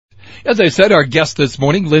As I said, our guests this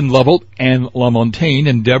morning, Lynn Lovell, Anne LaMontagne,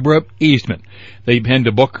 and Deborah Eastman. They penned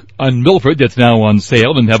a book on Milford that's now on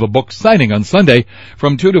sale and have a book signing on Sunday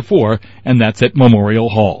from 2 to 4, and that's at Memorial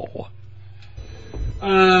Hall.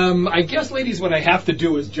 I guess, ladies, what I have to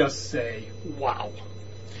do is just say, wow.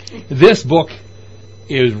 This book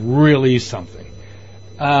is really something.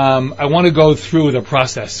 I want to go through the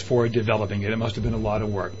process for developing it. It must have been a lot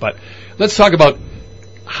of work. But let's talk about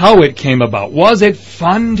how it came about. Was it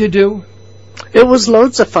fun to do? It was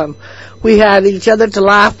loads of fun. We had each other to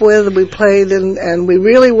laugh with, we played, and we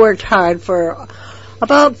really worked hard for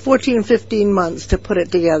about 14, 15 months to put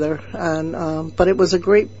it together. And but it was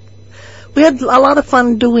we had a lot of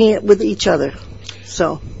fun doing it with each other.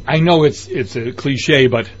 So I know it's a cliche,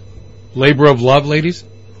 but labor of love, ladies?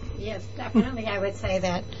 Yes, definitely I would say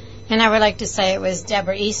that. And I would like to say it was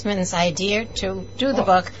Deborah Eastman's idea to do the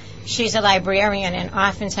book. She's a librarian, and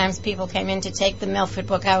oftentimes people came in to take the Milford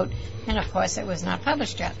book out, and of course it was not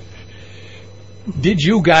published yet. Did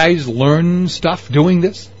you guys learn stuff doing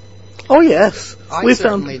this? Oh, yes. I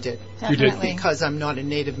certainly did. Definitely. You did? Because I'm not a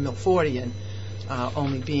native Milfordian,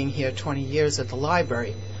 only being here 20 years at the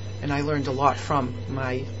library, and I learned a lot from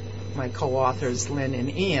my co-authors, Lynn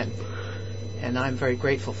and Anne, and I'm very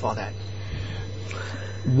grateful for that.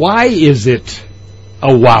 Why is it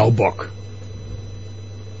a wow book?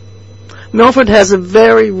 Milford has a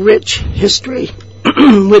very rich history,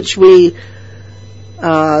 which those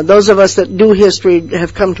of us that do history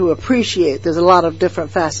have come to appreciate. There's a lot of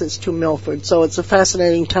different facets to Milford, so it's a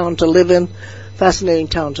fascinating town to live in, fascinating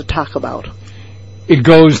town to talk about. It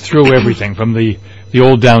goes through everything from the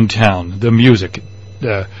old downtown, the music,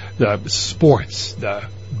 the sports, the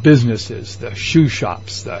businesses, the shoe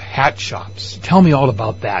shops, the hat shops. Tell me all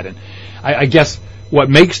about that. And I guess what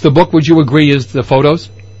makes the book, would you agree, is the photos?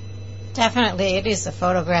 Definitely, it is the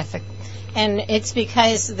photographic. And it's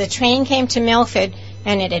because the train came to Milford,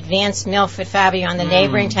 and it advanced Milford far beyond the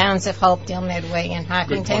neighboring towns of Hopedale, Midway, and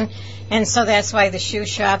Hopkinton. And so that's why the shoe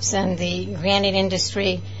shops and the granite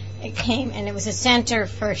industry came, and it was a center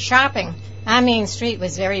for shopping. Our main street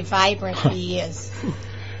was very vibrant for years.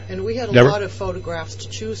 And we had a lot of photographs to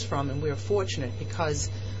choose from, and we were fortunate because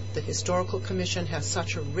the Historical Commission has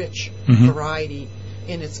such a rich variety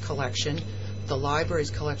in its collection. The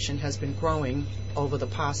library's collection has been growing over the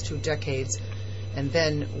past 2 decades, and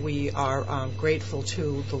then we are grateful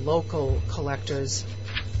to the local collectors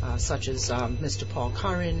such as Mr. Paul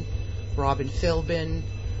Curran, Robin Philbin,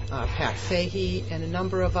 Pat Fahey, and a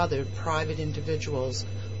number of other private individuals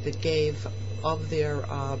that gave of their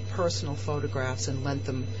personal photographs and lent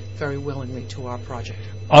them very willingly to our project.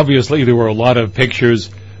 Obviously, there were a lot of pictures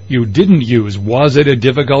you didn't use. Was it a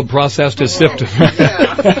difficult process to sift?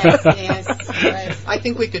 Yes. I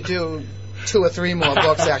think we could do 2 or 3 more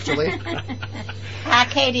books, actually.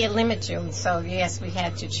 Arcadia limited you, so yes, we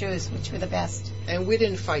had to choose which were the best. And we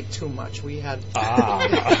didn't fight too much. We had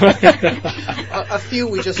a few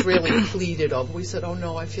we just really pleaded over. We said, oh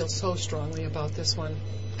no, I feel so strongly about this one.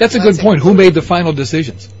 That's a good point. Who made the final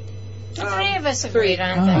decisions? The 3 of us agreed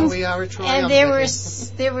on things. We are a triumph. And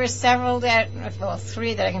there were several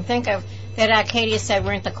 3 that I can think of that Arcadia said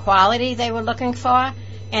weren't the quality they were looking for,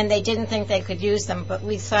 and they didn't think they could use them, but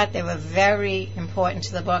we thought they were very important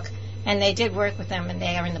to the book, and they did work with them, and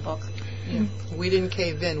they are in the book. Yeah. We didn't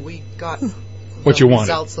cave in. We got what you wanted.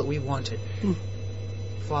 Results that we wanted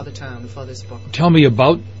for the town, for this book. Tell me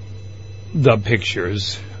about the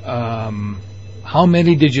pictures. How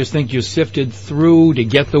many did you think you sifted through to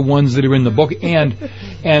get the ones that are in the book, and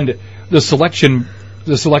the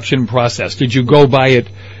selection process? Did you go by it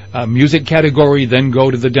music category, then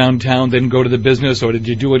go to the downtown, then go to the business, or did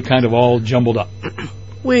you do it kind of all jumbled up?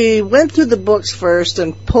 We went through the books first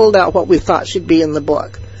and pulled out what we thought should be in the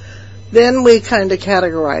book. Then we kind of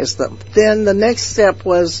categorized them. Then the next step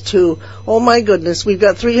was to, oh my goodness, we've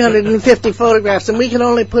got 350 photographs and we can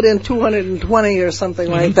only put in 220 or something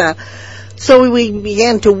like that. So we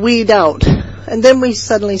began to weed out. And then we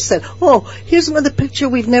suddenly said, oh, here's another picture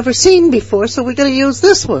we've never seen before, so we're going to use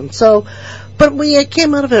this one. So, but we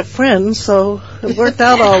came out of it friends, so it worked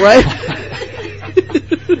out all right.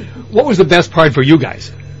 What was the best part for you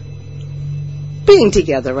guys? Being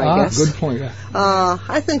together, I guess. Good point, yeah.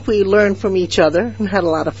 I think we learned from each other and had a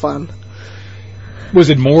lot of fun. Was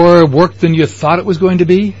it more work than you thought it was going to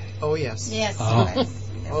be? Oh, yes. Yes.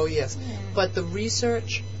 Oh, yes. But the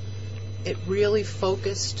research, it really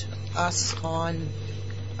focused us on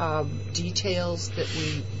details that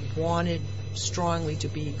we wanted strongly to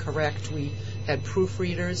be correct. We had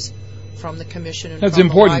proofreaders from the commission and from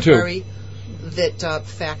the library that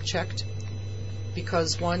fact-checked,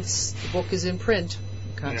 because once the book is in print,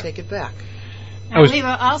 you can't take it back. And we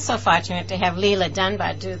were also fortunate to have Leela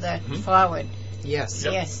Dunbar do the forward. Yes.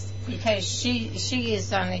 Yep. Yes, because she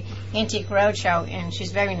is on the Antique Roadshow, and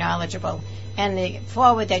she's very knowledgeable. And the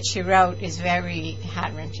forward that she wrote is very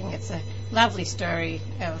heart-wrenching. It's a lovely story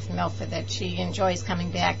of Milford that she enjoys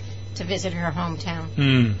coming back to visit her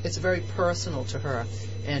hometown. It's very personal to her,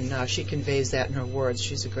 and she conveys that in her words.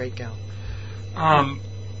 She's a great gal. I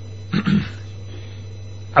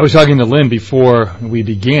was talking to Lynn before we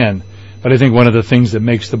began, but I think one of the things that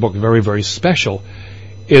makes the book very, very special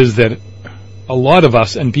is that a lot of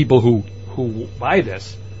us and people who buy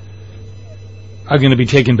this are going to be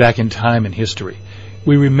taken back in time and history.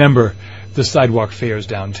 We remember the sidewalk fairs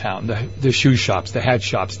downtown, the shoe shops, the hat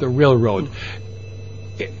shops, the railroad.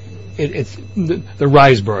 It's the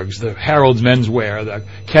Risbergs, the Harold's Menswear, the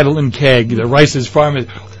Kettle and Keg, the Rice's Farmers,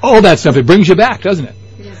 all that stuff. It brings you back, doesn't it?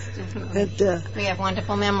 Yes, definitely. We have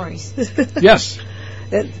wonderful memories. Yes.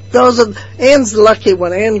 Ann's lucky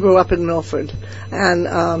one. Ann grew up in Milford,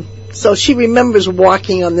 and so she remembers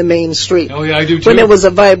walking on the main street. Oh, yeah, I do too. When it was a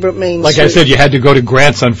vibrant main street. Like I said, you had to go to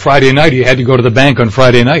Grant's on Friday night, or you had to go to the bank on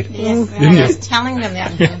Friday night. Yes, I was telling them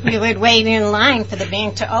that. We would wait in line for the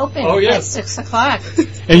bank to open at 6 o'clock.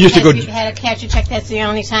 And you used to go. You had to cash a check. That's the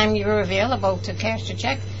only time you were available to cash a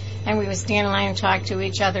check. And we would stand in line and talk to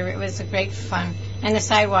each other. It was a great fun. And the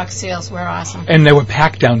sidewalk sales were awesome. And they were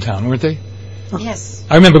packed downtown, weren't they? Yes.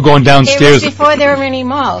 I remember going downstairs. It was before there were any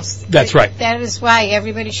malls. That's right. That is why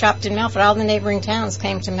everybody shopped in Milford. All the neighboring towns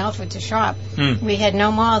came to Milford to shop. We had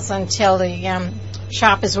no malls until the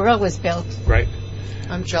Shoppers World was built. Right.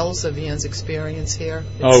 I'm jealous of Ian's experience here.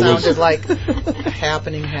 It Oh, sounded like a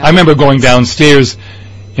happening. I remember going downstairs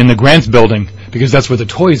in the Grants building because that's where the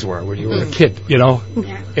toys were when you were a kid, you know.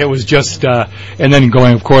 Yeah. It was just, and then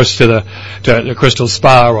going, of course, to the Crystal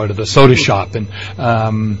Spa or to the soda shop and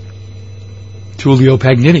Tullio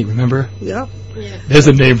Pagnini, remember? Yeah. There's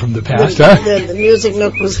a name from the past, huh? The Music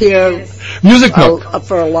Nook was here Music Nook.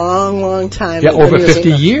 for a long, long time. Yeah, over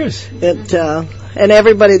 50 years. And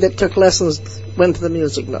everybody that took lessons went to the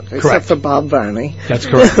Music Nook, except Correct. for Bob Varney. That's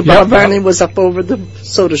correct. Bob Varney was up over the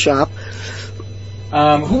soda shop.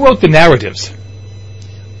 Who wrote the narratives?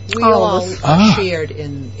 We all shared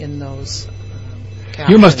in those captions.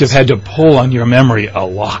 You must have had to pull on your memory a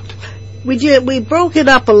lot. We did. We broke it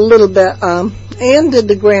up a little bit. Ann did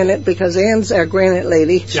the granite because Ann's our granite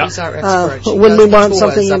lady. She's our expert. She when does we the want tours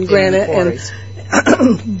something up in there the granite, quarries.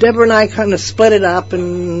 and Deborah and I kind of split it up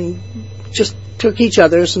and just took each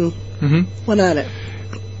other's and went at it.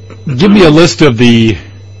 Give me a list of the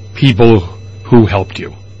people who helped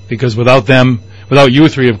you, because without them, without you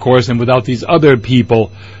three, of course, and without these other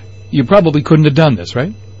people, you probably couldn't have done this,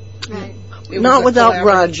 right? Right. Not without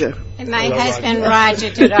Roger. And my husband Roger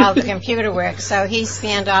did all the computer work, so he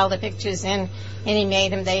scanned all the pictures in, and he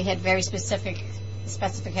made them. They had very specific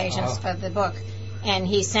specifications for the book, and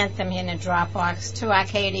he sent them in a Dropbox to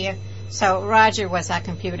Arcadia. So Roger was our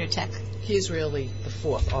computer tech. He's really the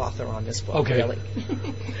fourth author on this book, Okay. really.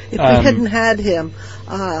 If we hadn't had him,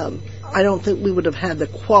 I don't think we would have had the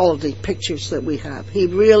quality pictures that we have. He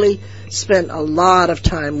really spent a lot of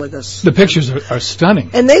time with us. The pictures are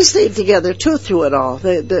stunning. And they stayed together, too, through it all.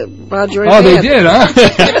 Roger and Oh, they Ann. did, huh?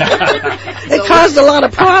 It caused a lot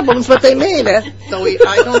of problems, but they made it. So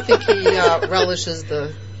I don't think he relishes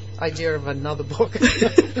the idea of another book.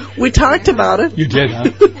 We talked about it. You did,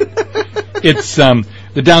 huh? It's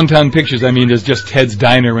the downtown pictures. I mean, there's just Ted's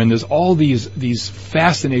Diner, and there's all these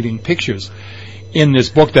fascinating pictures in this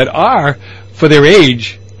book that are, for their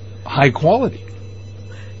age, high quality.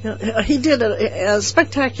 He did a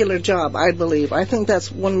spectacular job, I believe. I think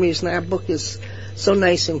that's one reason our book is so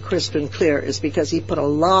nice and crisp and clear, is because he put a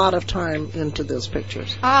lot of time into those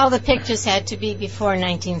pictures. All the pictures had to be before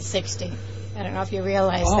 1960. I don't know if you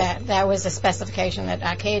realize that. That was a specification that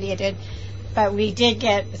Arcadia did. But we did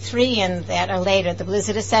get 3 in that are later. The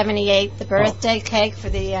Blizzard of 78, the birthday cake for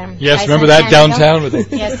the... Yes, remember that downtown? With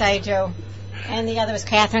the Yes, I do. And the other was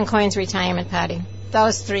Catherine Coyne's retirement party.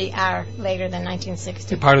 Those 3 are later than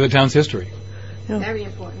 1960. part of the town's history. Very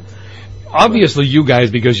important. Obviously, you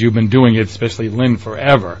guys, because you've been doing it, especially Lynn,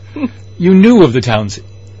 forever, you knew of the town's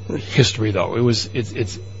history, though.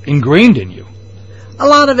 It's ingrained in you. A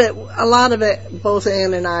lot of it, both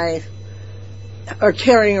Ann and I are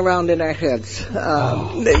carrying around in our heads,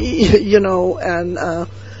 you know, and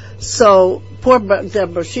so poor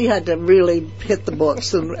Deborah, she had to really hit the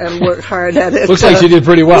books and work hard at it. Looks like she did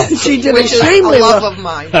pretty well. She did Which is extremely a love well. of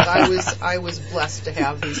mine. But I was blessed to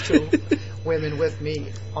have these 2 women with me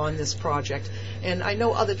on this project. And I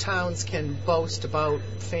know other towns can boast about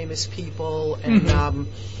famous people and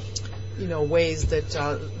ways that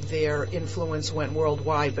their influence went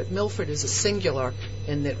worldwide. But Milford is a singular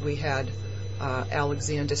in that we had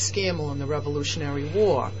Alexander Scammell in the Revolutionary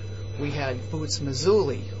War. We had Boots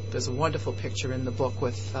Mazzulli. There's a wonderful picture in the book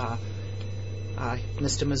with Mr.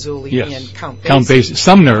 Mazzulli and Count Basie.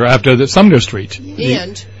 Sumner, after the Sumner Street.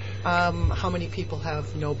 And how many people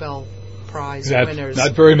have Nobel Prize winners?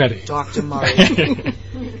 Not very many. Dr. Murray.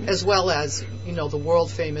 As well as, the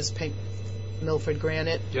world-famous pink Milford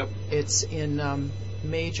granite. Yep. It's in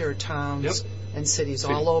major towns and cities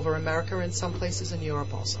all over America and some places in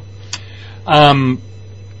Europe also.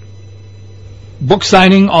 Book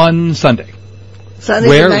signing on Sunday. Sunday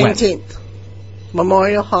the 19th.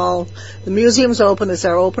 Memorial Hall. The museum's open. It's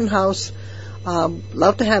our open house.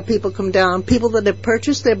 Love to have people come down. People that have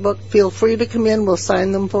purchased their book, feel free to come in. We'll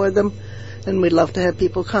sign them for them. And we'd love to have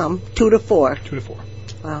people come. 2 to 4. 2 to 4.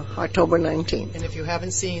 October 19th. And if you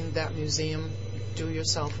haven't seen that museum, do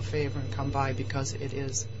yourself a favor and come by because it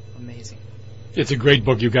is amazing. It's a great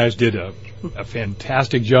book. You guys did a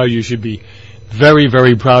fantastic job. You should be very,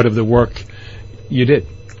 very proud of the work you did.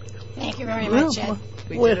 Thank you very much, Ed.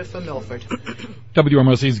 We did it for Milford.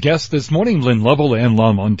 WMRC's guests this morning, Lynn Lovell, Ann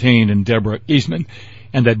LaMontagne, and Deborah Eastman.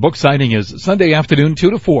 And that book signing is Sunday afternoon,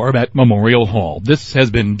 2 to 4 at Memorial Hall. This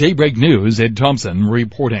has been Daybreak News. Ed Thompson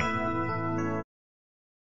reporting.